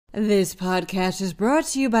This podcast is brought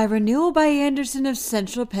to you by Renewal by Andersen of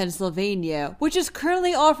Central Pennsylvania, which is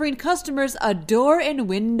currently offering customers a door and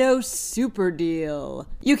window super deal.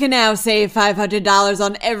 You can now save $500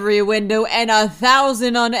 on every window and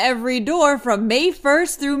 $1,000 on every door from May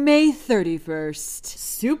 1st through May 31st.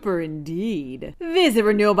 Super indeed. Visit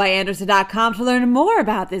renewalbyandersen.com to learn more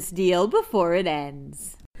about this deal before it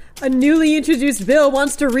ends. A newly introduced bill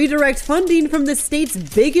wants to redirect funding from the state's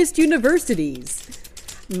biggest universities.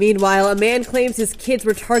 Meanwhile, a man claims his kids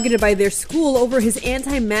were targeted by their school over his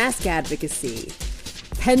anti-mask advocacy.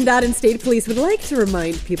 PennDOT and state police would like to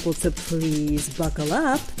remind people to please buckle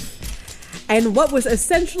up. And what was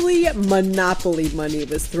essentially monopoly money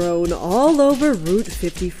was thrown all over Route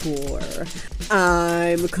 54.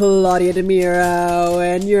 I'm Claudia DeMiro,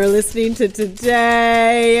 and you're listening to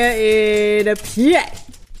Today in PA.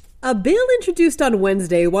 A bill introduced on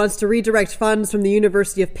Wednesday wants to redirect funds from the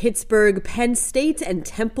University of Pittsburgh, Penn State, and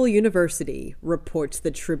Temple University, reports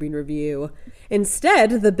the Tribune Review.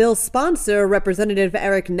 Instead, the bill's sponsor, Representative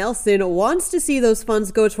Eric Nelson, wants to see those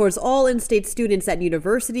funds go towards all in-state students at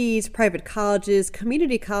universities, private colleges,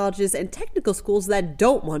 community colleges, and technical schools that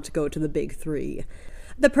don't want to go to the Big Three.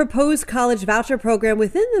 The proposed college voucher program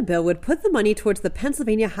within the bill would put the money towards the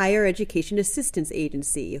Pennsylvania Higher Education Assistance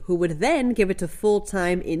Agency, who would then give it to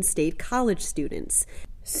full-time in-state college students.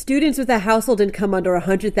 Students with a household income under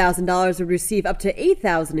 $100,000 would receive up to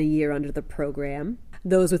 $8,000 a year under the program.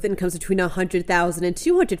 Those with incomes between $100,000 and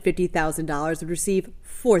 $250,000 would receive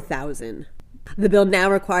 $4,000. The bill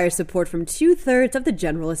now requires support from 2/3 of the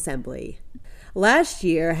General Assembly. Last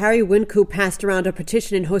year, Harry Wynkoop passed around a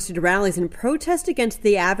petition and hosted rallies in protest against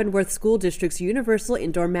the Avonworth School District's universal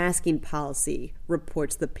indoor masking policy,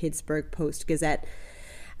 reports the Pittsburgh Post-Gazette.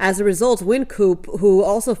 As a result, Wynkoop, who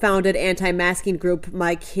also founded anti-masking group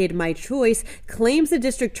My Kid, My Choice, claims the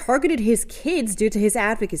district targeted his kids due to his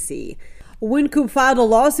advocacy. Wynkoop filed a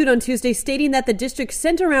lawsuit on Tuesday stating that the district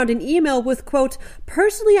sent around an email with, quote,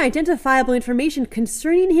 personally identifiable information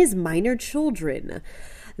concerning his minor children.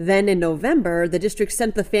 Then in November, the district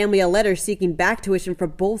sent the family a letter seeking back tuition for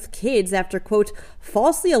both kids after, quote,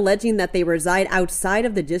 falsely alleging that they reside outside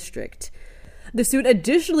of the district. The suit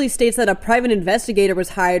additionally states that a private investigator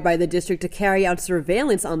was hired by the district to carry out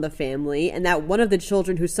surveillance on the family and that one of the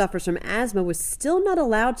children who suffers from asthma was still not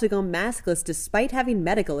allowed to go maskless despite having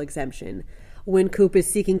medical exemption. Wynkoop is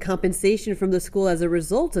seeking compensation from the school as a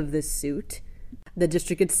result of this suit. The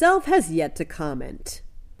district itself has yet to comment.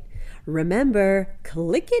 Remember,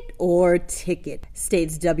 click it or ticket,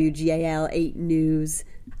 states WGAL 8 News.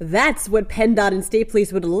 That's what PennDOT and state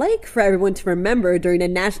police would like for everyone to remember during a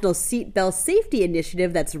national seatbelt safety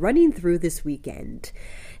initiative that's running through this weekend.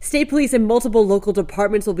 State police and multiple local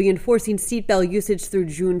departments will be enforcing seatbelt usage through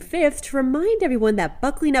June 5th to remind everyone that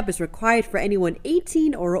buckling up is required for anyone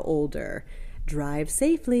 18 or older. Drive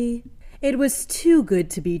safely. It was too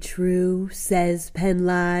good to be true, says Penn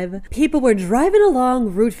Live. People were driving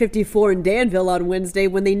along Route 54 in Danville on Wednesday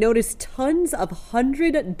when they noticed tons of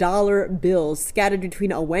 $100 bills scattered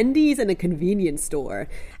between a Wendy's and a convenience store.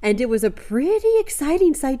 And it was a pretty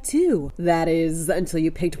exciting sight, too. That is, until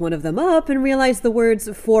you picked one of them up and realized the words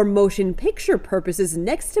 "for motion picture purposes"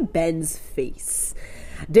 next to Ben's face.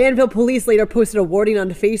 Danville police later posted a warning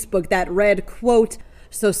on Facebook that read, quote,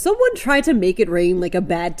 so someone tried to make it rain like a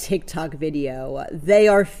bad TikTok video. They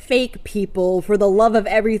are fake people. For the love of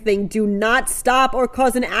everything, do not stop or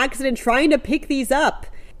cause an accident trying to pick these up.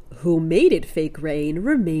 Who made it fake rain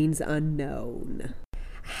remains unknown.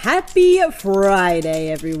 Happy Friday,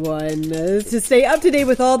 everyone. To stay up to date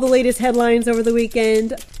with all the latest headlines over the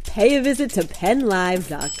weekend, pay a visit to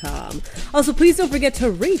pennlive.com. Also, please don't forget to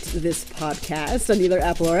rate this podcast on either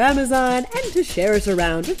Apple or Amazon and to share us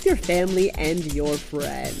around with your family and your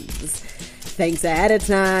friends. Thanks ahead of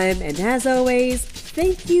time, and as always,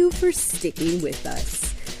 thank you for sticking with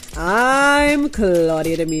us. I'm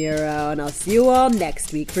Claudia DeMiro, and I'll see you all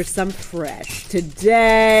next week for some fresh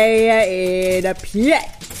Today in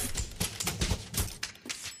PA.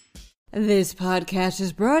 This podcast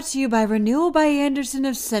is brought to you by Renewal by Andersen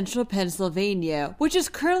of Central Pennsylvania, which is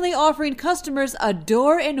currently offering customers a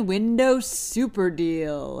door and window super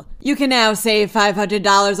deal. You can now save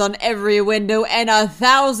 $500 on every window and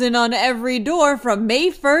 $1,000 on every door from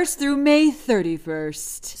May 1st through May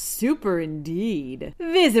 31st. Super indeed.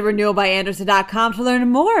 Visit renewalbyandersen.com to learn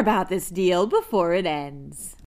more about this deal before it ends.